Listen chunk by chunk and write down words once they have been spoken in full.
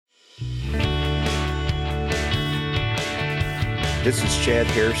This is Chad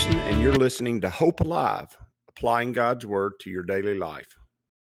Harrison, and you're listening to Hope Alive, applying God's Word to your daily life.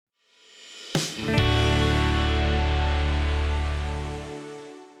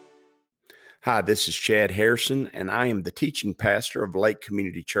 Hi, this is Chad Harrison, and I am the teaching pastor of Lake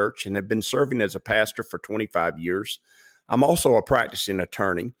Community Church and have been serving as a pastor for 25 years. I'm also a practicing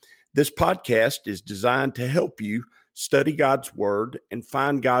attorney. This podcast is designed to help you study God's Word and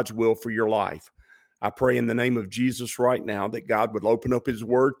find God's will for your life. I pray in the name of Jesus right now that God would open up His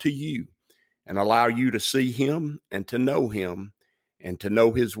Word to you and allow you to see Him and to know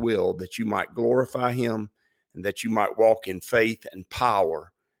His will, that you might glorify Him and that you might walk in faith and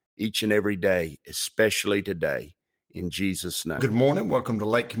power each and every day, especially today, in Jesus' name. Good morning. Welcome to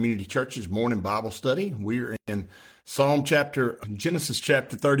Lake Community Church's morning Bible study. We're in Genesis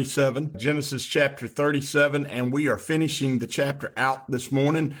chapter 37, and we are finishing the chapter out this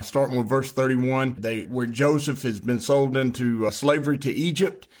morning, starting with verse 31, where Joseph has been sold into slavery to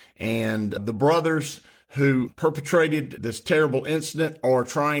Egypt, and the brothers who perpetrated this terrible incident are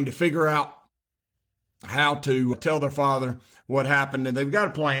trying to figure out how to tell their father what happened, and they've got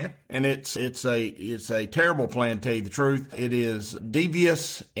a plan, and it's a terrible plan, to tell you the truth. It is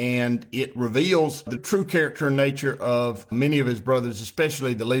devious, and it reveals the true character and nature of many of his brothers,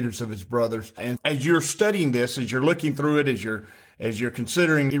 especially the leaders of his brothers. And as you're studying this, as you're looking through it, as you're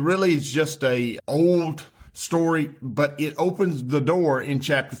considering, it really is just a old story, but it opens the door in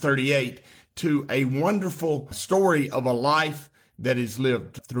chapter 38 to a wonderful story of a life that is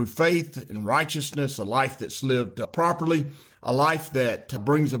lived through faith and righteousness, a life that's lived properly, a life that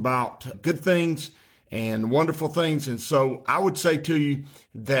brings about good things and wonderful things. And so I would say to you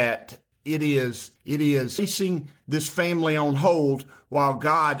that it is placing this family on hold while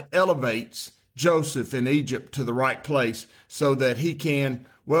God elevates Joseph in Egypt to the right place so that he can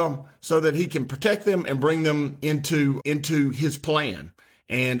protect them and bring them into his plan.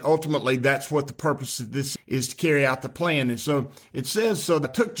 And ultimately, that's what the purpose of this is, to carry out the plan. And so it says, so they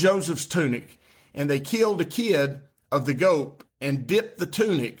took Joseph's tunic and they killed a kid of the goat and dipped the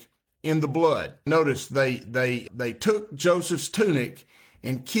tunic in the blood. Notice they took Joseph's tunic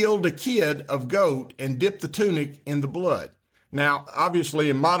and killed a kid of goat and dipped the tunic in the blood. Now, obviously,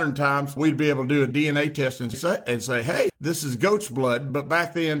 in modern times, we'd be able to do a DNA test and say, hey, this is goat's blood. But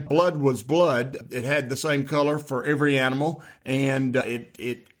back then, blood was blood. It had the same color for every animal, and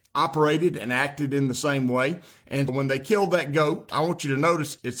it operated and acted in the same way. And when they killed that goat, I want you to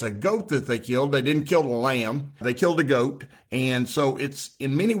notice it's a goat that they killed. They didn't kill a lamb. They killed a goat. And so it's,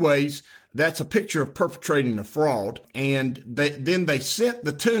 in many ways, that's a picture of perpetrating a fraud. And then they sent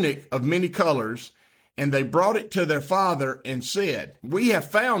the tunic of many colors, and they brought it to their father and said, we have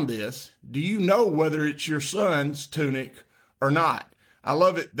found this. Do you know whether it's your son's tunic or not? I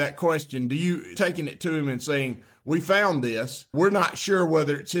love it, that question. Do you taking it to him and saying, we found this. We're not sure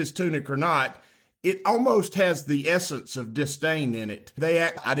whether it's his tunic or not. It almost has the essence of disdain in it.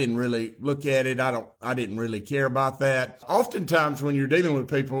 I didn't really look at it. I didn't really care about that. Oftentimes when you're dealing with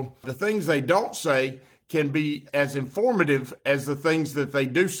people, the things they don't say can be as informative as the things that they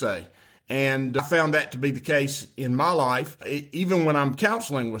do say. And I found that to be the case in my life. Even when I'm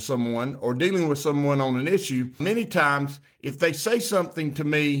counseling with someone or dealing with someone on an issue, many times if they say something to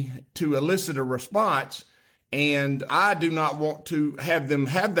me to elicit a response, and I do not want to have them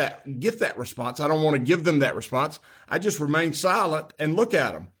get that response, I don't want to give them that response, I just remain silent and look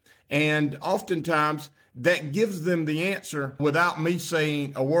at them. And oftentimes that gives them the answer without me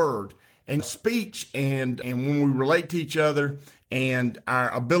saying a word. And speech and when we relate to each other, and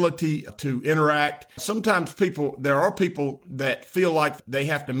our ability to interact. Sometimes there are people that feel like they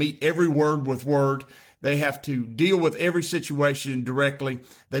have to meet every word with word. They have to deal with every situation directly.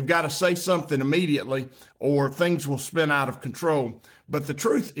 They've got to say something immediately or things will spin out of control. But the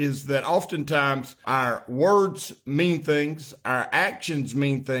truth is that oftentimes our words mean things, our actions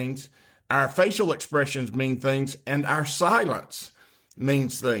mean things, our facial expressions mean things, and our silence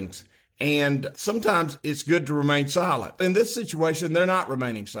means things. And sometimes it's good to remain silent. In this situation, they're not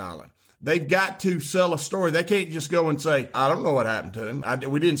remaining silent. They've got to sell a story. They can't just go and say, I don't know what happened to him.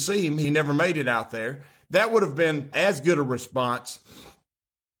 We didn't see him. He never made it out there. That would have been as good a response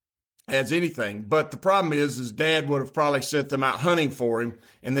as anything. But the problem is his dad would have probably sent them out hunting for him,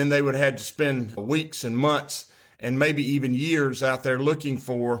 and then they would have had to spend weeks and months and maybe even years out there looking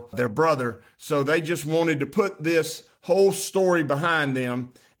for their brother. So they just wanted to put this whole story behind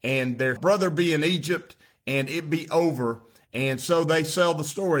them and their brother be in Egypt and it be over. And so they sell the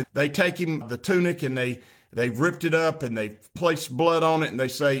story. They take him the tunic and they've ripped it up and they've placed blood on it and they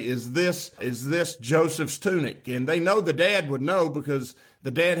say, is this Joseph's tunic? And they know the dad would know because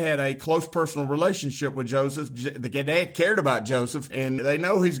The dad had a close personal relationship with Joseph. The dad cared about Joseph, and they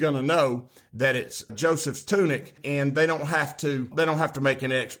know he's going to know that it's Joseph's tunic, and they don't have to make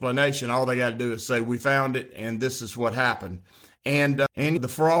an explanation. All they got to do is say, "We found it, and this is what happened." And the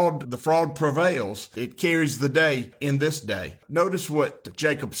fraud prevails. It carries the day in this day. Notice what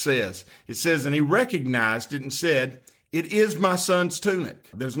Jacob says. It says, and he recognized it and said, "It is my son's tunic."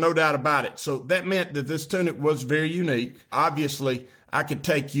 There's no doubt about it. So that meant that this tunic was very unique. Obviously, I could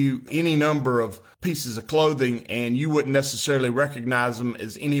take you any number of pieces of clothing and you wouldn't necessarily recognize them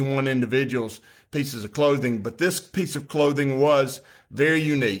as any one individual's pieces of clothing. But this piece of clothing was very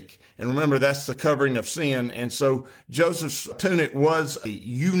unique. And remember, that's the covering of sin. And so Joseph's tunic was a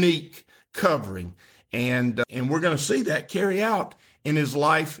unique covering. And we're going to see that carry out in his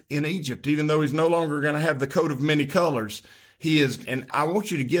life in Egypt. Even though he's no longer going to have the coat of many colors, he is. And I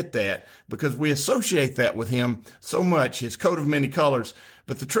want you to get that, because we associate that with him so much, his coat of many colors.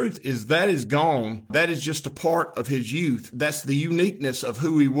 But the truth is that is gone. That is just a part of his youth. That's the uniqueness of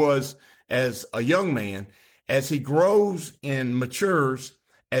who he was as a young man. As he grows and matures,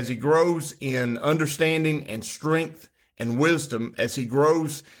 as he grows in understanding and strength and wisdom, as he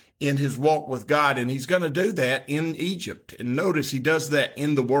grows in his walk with God, and he's going to do that in Egypt. And notice he does that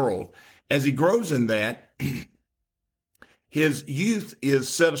in the world. As he grows in that, his youth is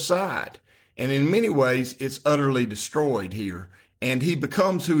set aside, and in many ways it's utterly destroyed here. And he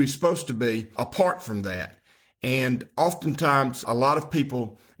becomes who he's supposed to be apart from that. And oftentimes a lot of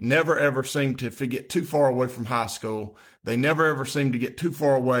people never ever seem to get too far away from high school. They never ever seem to get too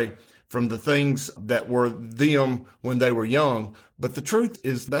far away from the things that were them when they were young. But the truth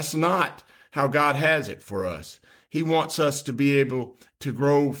is that's not how God has it for us. He wants us to be able to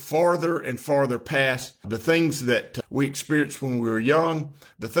grow farther and farther past the things that we experienced when we were young,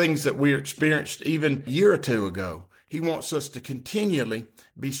 the things that we experienced even a year or two ago. He wants us to continually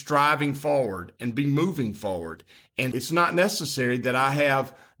be striving forward and be moving forward. And it's not necessary that I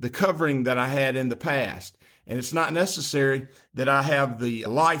have the covering that I had in the past. And it's not necessary that I have the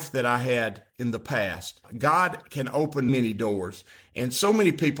life that I had in the past. God can open many doors. And so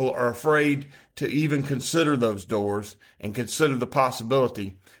many people are afraid to even consider those doors and consider the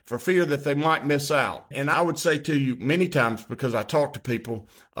possibility for fear that they might miss out. And I would say to you many times, because I talk to people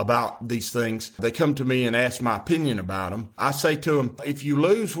about these things, they come to me and ask my opinion about them. I say to them, if you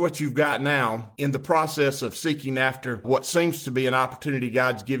lose what you've got now in the process of seeking after what seems to be an opportunity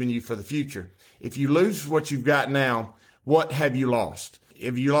God's given you for the future, if you lose what you've got now, what have you lost?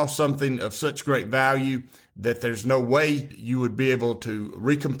 Have you lost something of such great value that there's no way you would be able to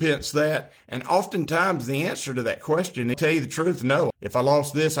recompense that? And oftentimes the answer to that question, to tell you the truth, no. If I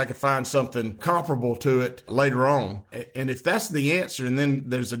lost this, I could find something comparable to it later on. And if that's the answer, and then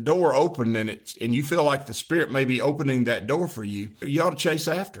there's a door open and you feel like the Spirit may be opening that door for you, you ought to chase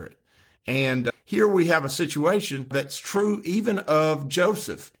after it. And here we have a situation that's true even of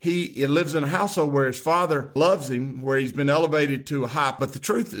Joseph. He lives in a household where his father loves him, where he's been elevated to a high. But the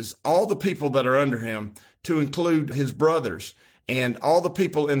truth is, all the people that are under him, to include his brothers and all the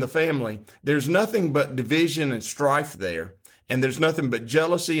people in the family, there's nothing but division and strife there. And there's nothing but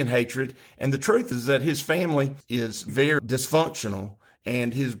jealousy and hatred. And the truth is that his family is very dysfunctional.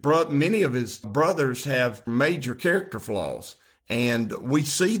 And many of his brothers have major character flaws. And we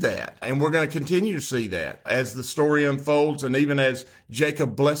see that, and we're going to continue to see that as the story unfolds. And even as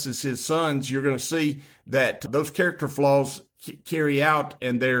Jacob blesses his sons, you're going to see that those character flaws carry out,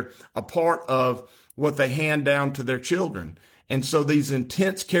 and they're a part of what they hand down to their children. And so these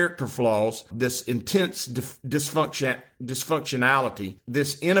intense character flaws, this intense dysfunctionality,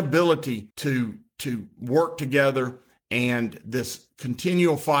 this inability to work together, and this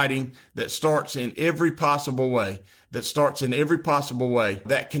continual fighting that starts in every possible way,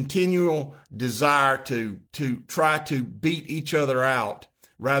 that continual desire to try to beat each other out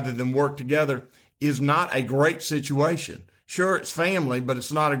rather than work together is not a great situation. Sure, it's family, but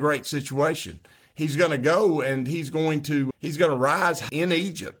it's not a great situation. He's going to go and he's going to rise in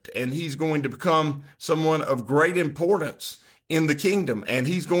Egypt, and he's going to become someone of great importance in the kingdom, and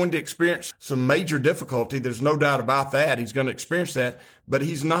he's going to experience some major difficulty. There's no doubt about that. He's going to experience that, but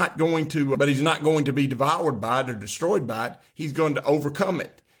he's not going to be devoured by it or destroyed by it. He's going to overcome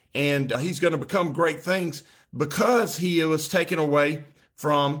it, and he's going to become great things because he was taken away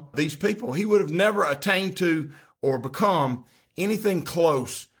from these people. He would have never attained to or become anything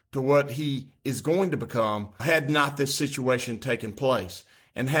close to what he is going to become had not this situation taken place,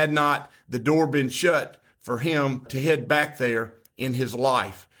 and had not the door been shut for him to head back there in his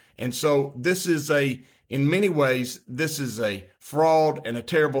life. And so in many ways, this is a fraud and a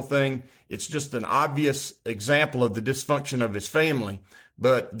terrible thing. It's just an obvious example of the dysfunction of his family.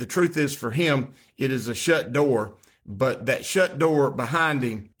 But the truth is, for him, it is a shut door. But that shut door behind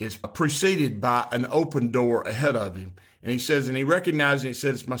him is preceded by an open door ahead of him. And he says, and he recognizes, he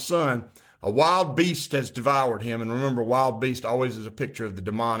says, my son, a wild beast has devoured him. And remember, wild beast always is a picture of the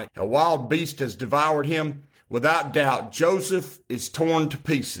demonic. A wild beast has devoured him. Without doubt, Joseph is torn to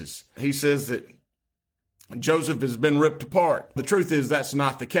pieces. He says that Joseph has been ripped apart. The truth is that's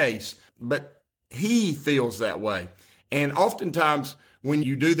not the case, but he feels that way. And oftentimes when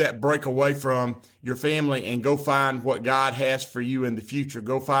you do that, break away from your family and go find what God has for you in the future,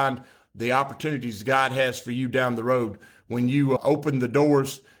 go find the opportunities God has for you down the road, when you open the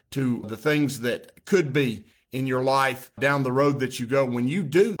doors to the things that could be in your life down the road that you go, when you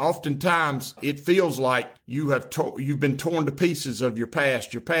do, oftentimes it feels like you've been torn to pieces of your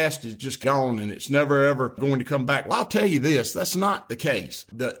past. Your past is just gone and it's never ever going to come back. Well, I'll tell you this, that's not the case.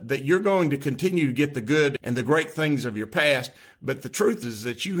 That you're going to continue to get the good and the great things of your past. But the truth is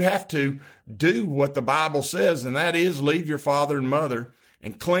that you have to do what the Bible says, and that is leave your father and mother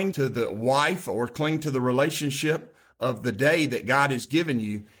and cling to the wife or cling to the relationship of the day that God has given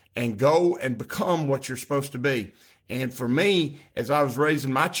you, and go and become what you're supposed to be. And for me, as I was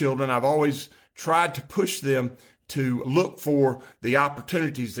raising my children, I've always tried to push them to look for the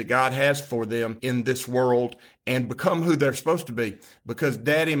opportunities that God has for them in this world and become who they're supposed to be, because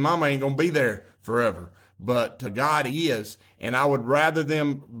daddy and mama ain't going to be there forever, but God is. And I would rather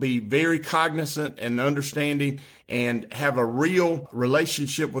them be very cognizant and understanding and have a real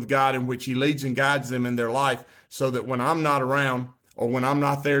relationship with God in which he leads and guides them in their life, so that when I'm not around, or when I'm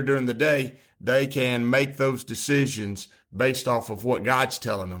not there during the day, they can make those decisions based off of what God's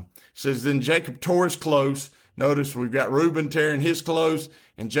telling them. It says, then Jacob tore his clothes. Notice we've got Reuben tearing his clothes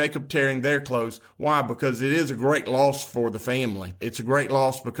and Jacob tearing their clothes. Why? Because it is a great loss for the family. It's a great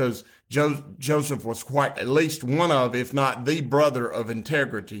loss because Joseph was quite at least one of, if not the brother of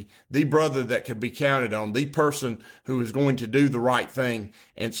integrity, the brother that could be counted on, the person who is going to do the right thing.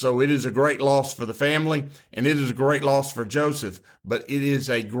 And so it is a great loss for the family, and it is a great loss for Joseph, but it's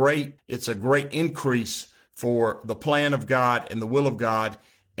a great increase for the plan of God and the will of God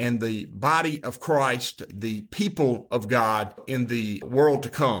and the body of Christ, the people of God in the world to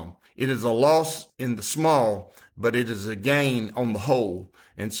come. It is a loss in the small, but it is a gain on the whole.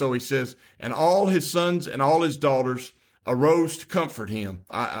 And so he says, and all his sons and all his daughters arose to comfort him.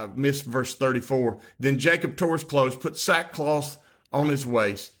 I missed verse 34. Then Jacob tore his clothes, put sackcloth on his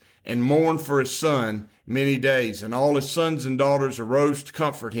waist, and mourned for his son many days. And all his sons and daughters arose to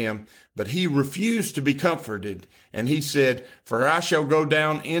comfort him, but he refused to be comforted. And he said, for I shall go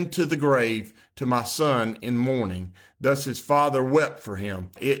down into the grave to my son in mourning. Thus his father wept for him.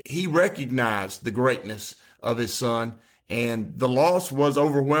 He recognized the greatness of his son, and the loss was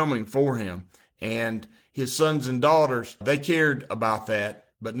overwhelming for him. And his sons and daughters, they cared about that.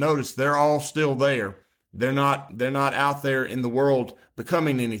 But notice they're all still there. They're not out there in the world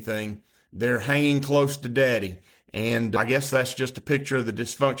becoming anything. They're hanging close to daddy. And I guess that's just a picture of the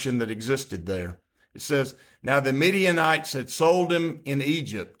dysfunction that existed there. It says, now the Midianites had sold him in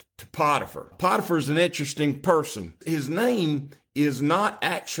Egypt to Potiphar. Potiphar is an interesting person. His name is not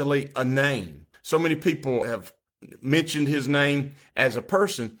actually a name. So many people have mentioned his name as a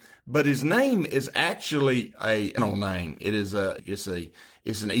person, but his name is actually a name. It's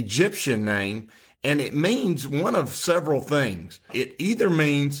an Egyptian name, and it means one of several things. It either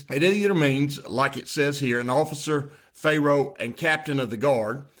means, like it says here, an officer, pharaoh, and captain of the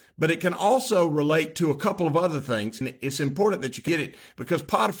guard, but it can also relate to a couple of other things. And it's important that you get it, because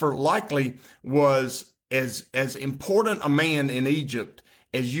Potiphar likely was as important a man in Egypt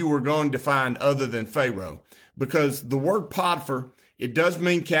as you were going to find other than Pharaoh. Because the word Potiphar, it does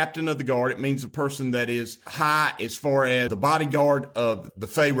mean captain of the guard. It means a person that is high as far as the bodyguard of the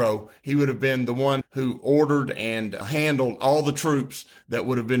Pharaoh. He would have been the one who ordered and handled all the troops that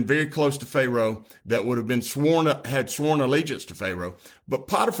would have been very close to Pharaoh, that would have been had sworn allegiance to Pharaoh. But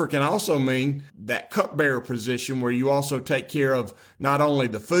Potiphar can also mean that cupbearer position where you also take care of not only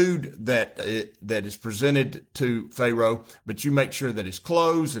the food that is presented to Pharaoh, but you make sure that his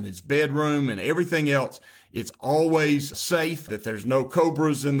clothes and his bedroom and everything else, it's always safe, that there's no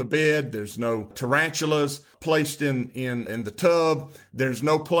cobras in the bed. There's no tarantulas placed in the tub. There's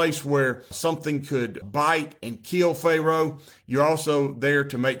no place where something could bite and kill Pharaoh. You're also there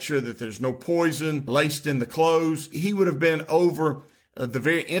to make sure that there's no poison laced in the clothes. He would have been over the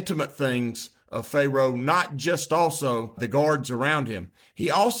very intimate things of Pharaoh, not just also the guards around him.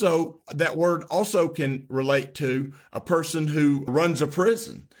 That word also can relate to a person who runs a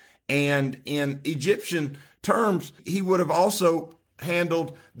prison. And in Egyptian terms, he would have also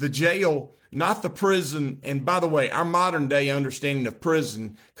handled the jail not the prison. And by the way, our modern day understanding of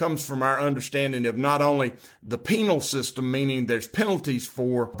prison comes from our understanding of not only the penal system, meaning there's penalties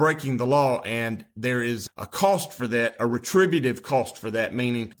for breaking the law, and there is a cost for that, a retributive cost for that,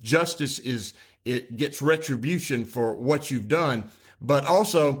 meaning it gets retribution for what you've done. But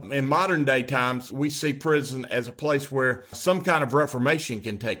also in modern day times, we see prison as a place where some kind of reformation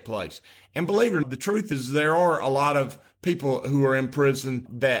can take place. And believe it, the truth is there are a lot of people who are in prison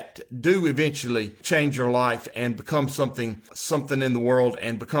that do eventually change their life and become something in the world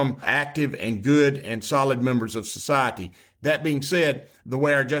and become active and good and solid members of society. That being said, the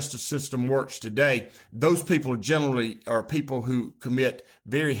way our justice system works today, those people generally are people who commit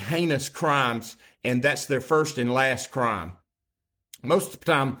very heinous crimes, and that's their first and last crime. Most of the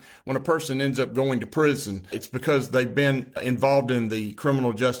time, when a person ends up going to prison, it's because they've been involved in the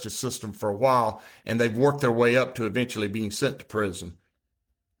criminal justice system for a while, and they've worked their way up to eventually being sent to prison.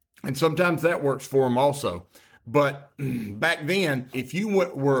 And sometimes that works for them also. But back then, if you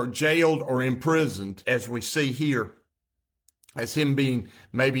were jailed or imprisoned, as we see here, as him being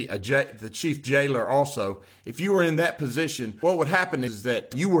maybe the chief jailer also, if you were in that position, what would happen is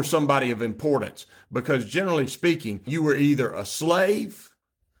that you were somebody of importance, because generally speaking, you were either a slave,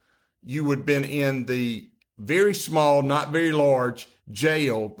 you would have been in the very small, not very large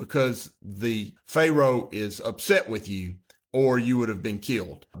jail because the Pharaoh is upset with you, or you would have been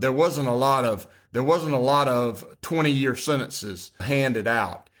killed. There wasn't a lot of 20-year sentences handed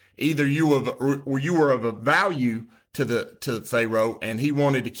out. Either you were of a value to the Pharaoh, and he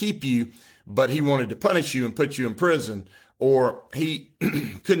wanted to keep you, but he wanted to punish you and put you in prison, or he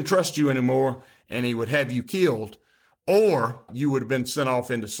couldn't trust you anymore and he would have you killed, or you would have been sent off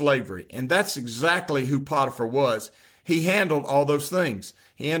into slavery. And that's exactly who Potiphar was. He handled all those things.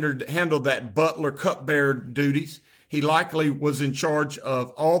 He handled that butler, cupbearer duties. He likely was in charge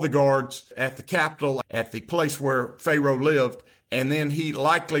of all the guards at the capital, at the place where Pharaoh lived. And then he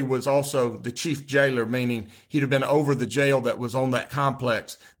likely was also the chief jailer, meaning he'd have been over the jail that was on that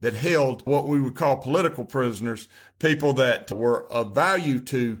complex that held what we would call political prisoners, people that were of value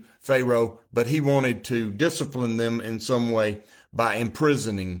to Pharaoh, but he wanted to discipline them in some way by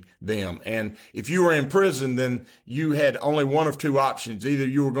imprisoning them. And if you were in prison, then you had only one of two options. Either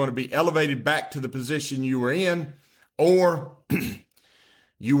you were going to be elevated back to the position you were in, or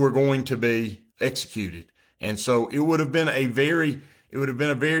you were going to be executed. And so it would have been a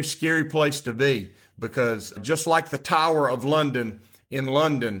very scary place to be, because just like the Tower of London in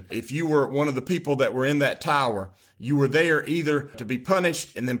London, if you were one of the people that were in that tower, you were there either to be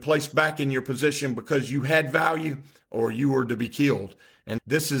punished and then placed back in your position because you had value, or you were to be killed. And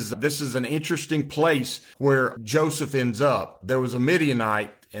this is an interesting place where Joseph ends up. There was a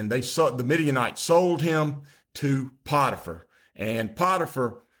Midianite, and the Midianite sold him to Potiphar, and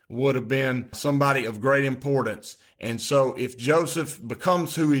Potiphar would have been somebody of great importance. And so if Joseph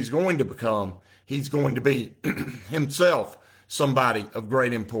becomes who he's going to become, he's going to be himself somebody of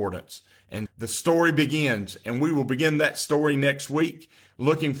great importance. And the story begins, and we will begin that story next week,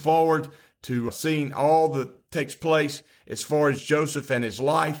 looking forward to seeing all that takes place as far as Joseph and his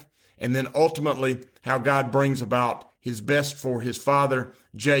life, and then ultimately how God brings about his best for his father,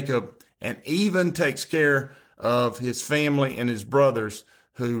 Jacob, and even takes care of his family and his brothers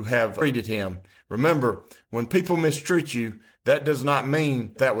who have treated him. Remember, when people mistreat you, that does not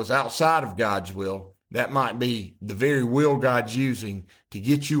mean that was outside of God's will. That might be the very will God's using to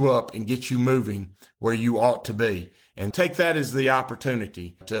get you up and get you moving where you ought to be. And take that as the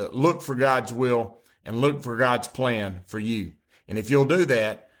opportunity to look for God's will and look for God's plan for you. And if you'll do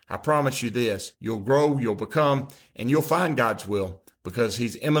that, I promise you this, you'll grow, you'll become, and you'll find God's will, because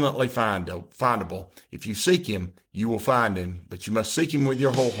he's eminently findable. If you seek him, you will find him, but you must seek him with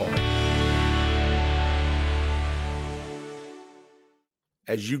your whole heart.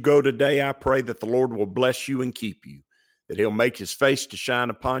 As you go today, I pray that the Lord will bless you and keep you, that he'll make his face to shine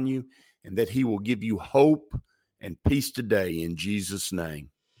upon you, and that he will give you hope and peace today in Jesus' name.